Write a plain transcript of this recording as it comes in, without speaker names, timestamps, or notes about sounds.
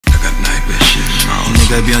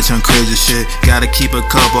nigga be on some crazy shit. Gotta keep a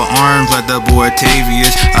couple arms like the boy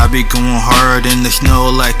Octavius. I be going hard in the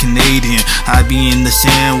snow like Canadian. I be in the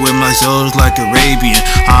sand with my souls like Arabian.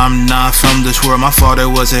 I'm not from this world, my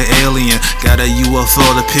father was an alien. Got a UFO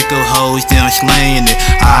to pick up hoes, then I'm slaying it.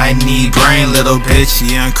 I need brain, little bitch,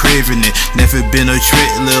 yeah, I'm craving it. Never been a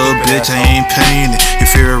trick, little bitch, I ain't paying it. Your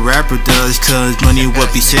favorite rapper does, cause money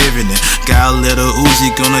what be saving it. Got a little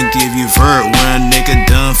Uzi, gonna give you vert when a nigga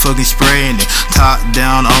done fucking spraying it. Top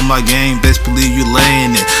down on my game, best believe you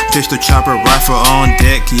laying it. Pistol, chopper, rifle on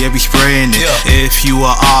deck, yeah, be spraying it. If you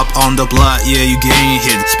are up on the block, yeah, you getting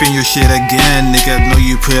hit. Spin your shit again, nigga, know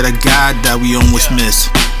you pray to God that we almost miss.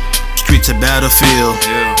 Streets a battlefield,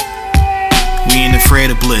 we ain't afraid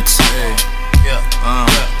of blitz.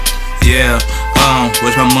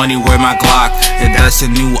 Where's my money, where my Glock? If that's a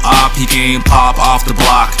new op, he can't pop off the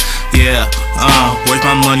block. Where's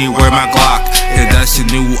my money, where my Glock? If that's a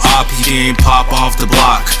new op, he can't pop off the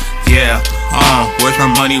block. Where's my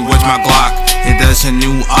money, where's my Glock? If that's a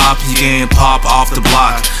new op, he can't pop off the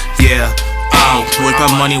block. Where's my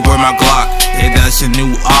money, where my Glock? If that's a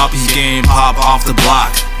new op, he can't pop off the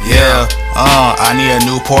block. I need a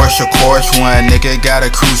new Porsche, of course. When a nigga gotta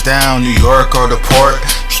cruise down New York or the port.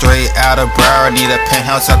 Straight out of Broward, need a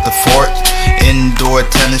penthouse at the fort. Indoor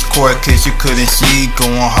tennis court, cause you couldn't see.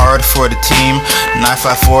 Going hard for the team.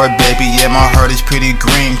 954, baby, yeah, my heart is pretty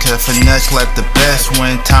green. Cause finesse like the best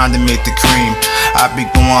when time to make the cream. I be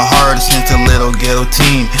going hard since a little ghetto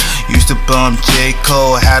teen. Used to bump J.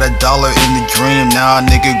 Cole, had $1 in the dream. Now a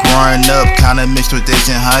nigga growing up, kinda mixed with this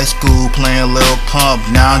in high school. Playing Lil Pump,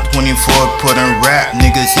 now I'm 24, putting rap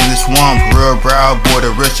niggas in the swamp. Real brow boy, the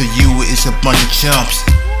rest of you is a bunch of chumps.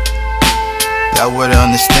 Y'all wouldn't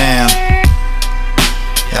understand.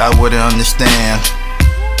 Y'all wouldn't understand.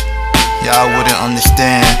 Y'all wouldn't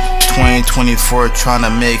understand. 2024 trying to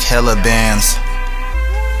make hella bands.